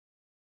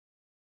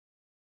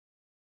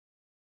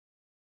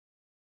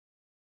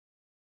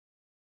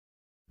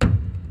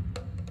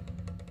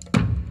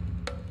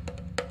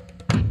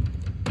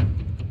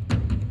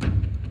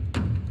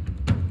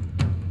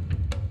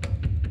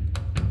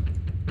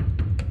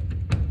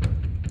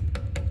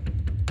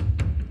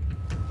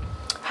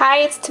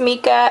Hi, it's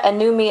Tamika, a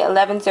new me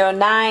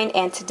 1109,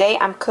 and today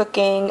I'm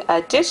cooking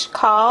a dish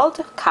called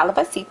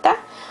Calabacita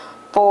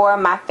for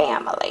my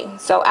family.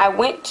 So I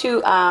went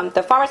to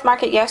the farmer's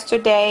market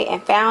yesterday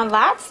and found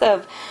lots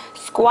of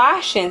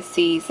squash in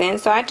season.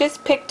 So I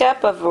just picked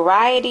up a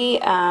variety.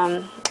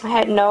 I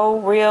had no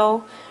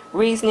real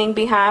reasoning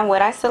behind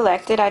what I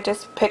selected. I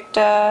just picked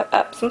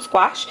up some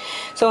squash.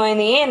 So in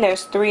the end,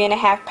 there's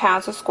 3.5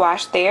 pounds of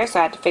squash there. So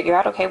I had to figure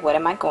out, okay, what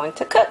am I going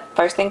to cook?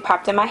 First thing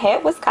popped in my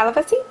head was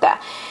calabacita.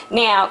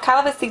 Now,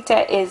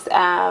 calabacita is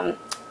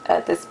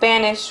the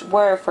Spanish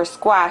word for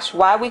squash.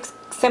 Why we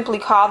simply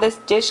call this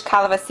dish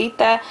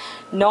calabacita,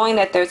 knowing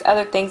that there's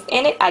other things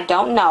in it, I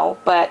don't know.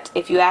 But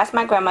if you ask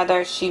my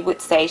grandmother, she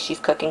would say she's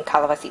cooking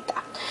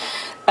calabacita.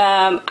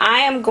 I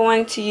am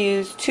going to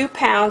use 2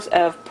 pounds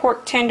of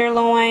pork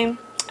tenderloin.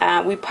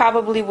 We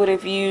probably would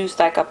have used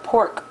like a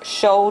pork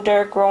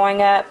shoulder growing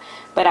up,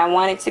 but I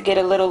wanted to get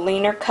a little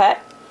leaner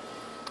cut.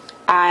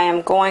 I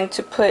am going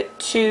to put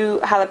 2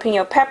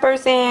 jalapeno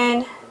peppers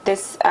in.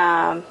 This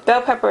bell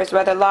pepper is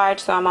rather large,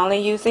 so I'm only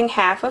using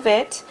half of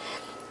it.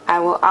 I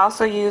will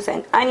also use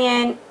an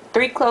onion,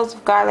 3 cloves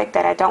of garlic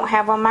that I don't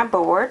have on my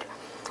board,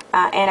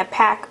 and a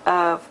pack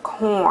of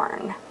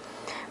corn.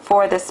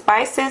 For the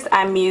spices,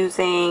 I'm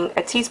using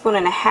 1.5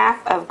 teaspoons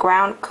of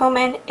ground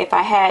cumin. If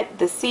I had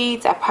the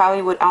seeds, I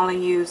probably would only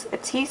use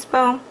 1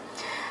 teaspoon.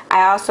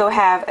 I also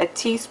have 1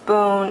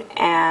 teaspoon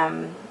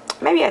and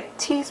maybe 1.25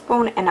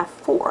 teaspoons,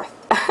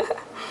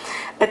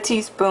 1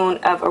 teaspoon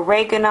of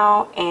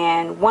oregano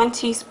and 1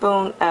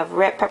 teaspoon of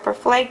red pepper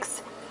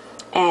flakes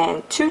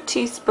and 2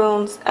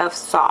 teaspoons of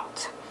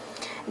salt.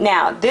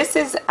 Now, this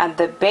is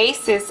the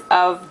basis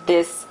of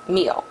this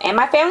meal, and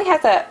my family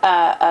has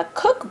a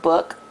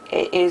cookbook.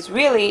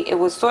 It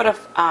was sort of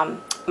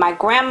my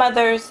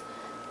grandmother's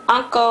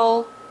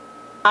uncle,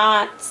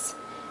 aunts,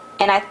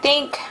 and I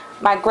think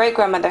my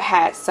great-grandmother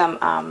had some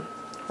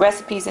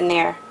recipes in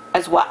there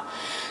as well.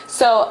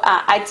 So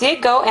I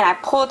did go and I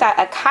pulled out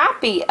a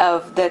copy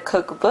of the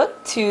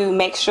cookbook to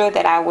make sure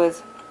that I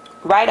was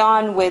right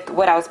on with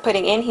what I was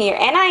putting in here,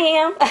 and I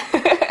am.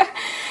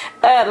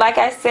 Like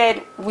I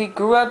said, we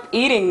grew up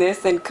eating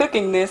this and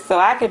cooking this, so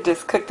I could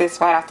just cook this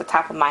right off the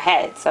top of my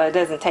head, so it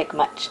doesn't take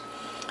much.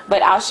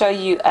 But I'll show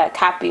you a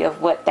copy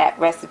of what that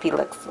recipe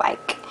looks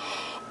like.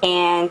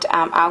 And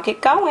I'll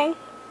get going.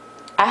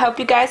 I hope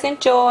you guys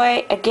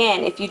enjoy.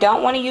 Again, if you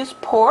don't want to use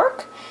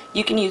pork,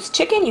 you can use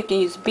chicken, you can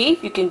use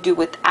beef, you can do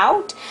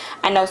without.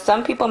 I know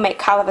some people make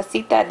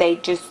calabacita, they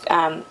just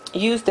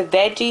use the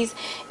veggies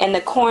and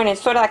the corn.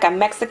 It's sort of like a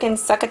Mexican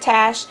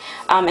succotash.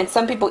 And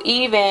some people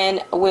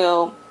even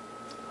will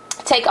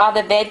take all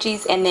the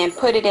veggies and then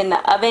put it in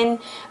the oven,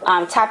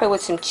 top it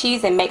with some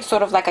cheese and make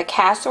sort of like a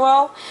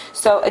casserole.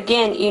 So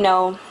again, you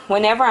know,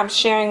 whenever I'm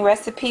sharing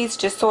recipes,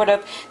 just sort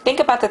of think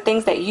about the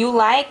things that you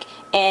like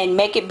and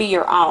make it be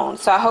your own.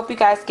 So I hope you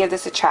guys give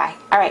this a try.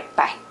 All right,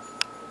 bye.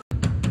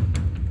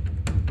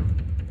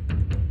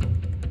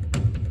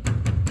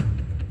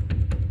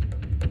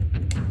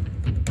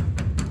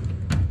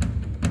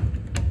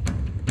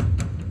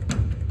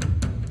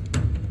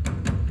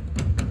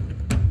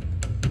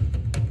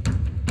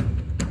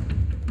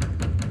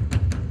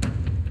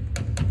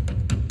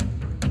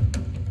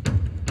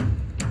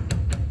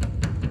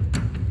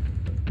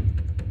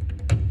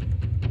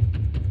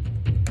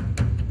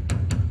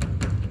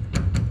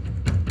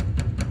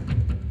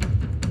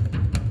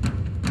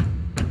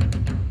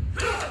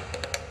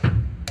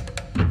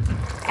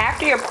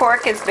 After your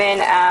pork has been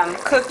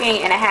cooking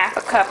in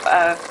 1/2 cup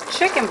of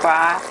chicken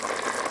broth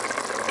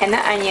and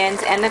the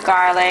onions and the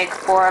garlic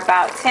for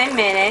about 10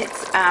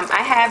 minutes,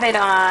 I have it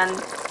on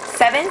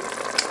 7,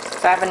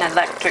 so I have an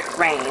electric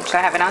range, so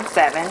I have it on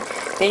 7.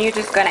 Then you're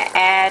just going to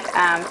add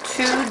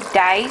 2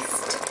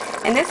 diced,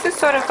 and this is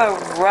sort of a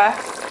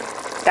rough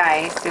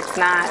dice, it's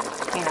not,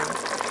 you know,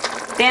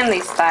 thinly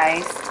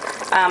sliced,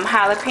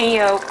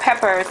 jalapeno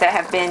peppers that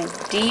have been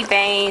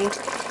deveined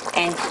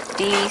and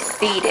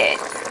de-seeded.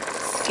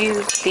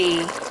 Excuse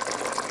the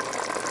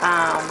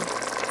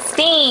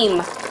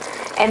steam.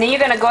 And then you're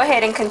going to go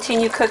ahead and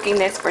continue cooking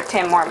this for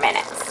 10 more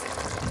minutes.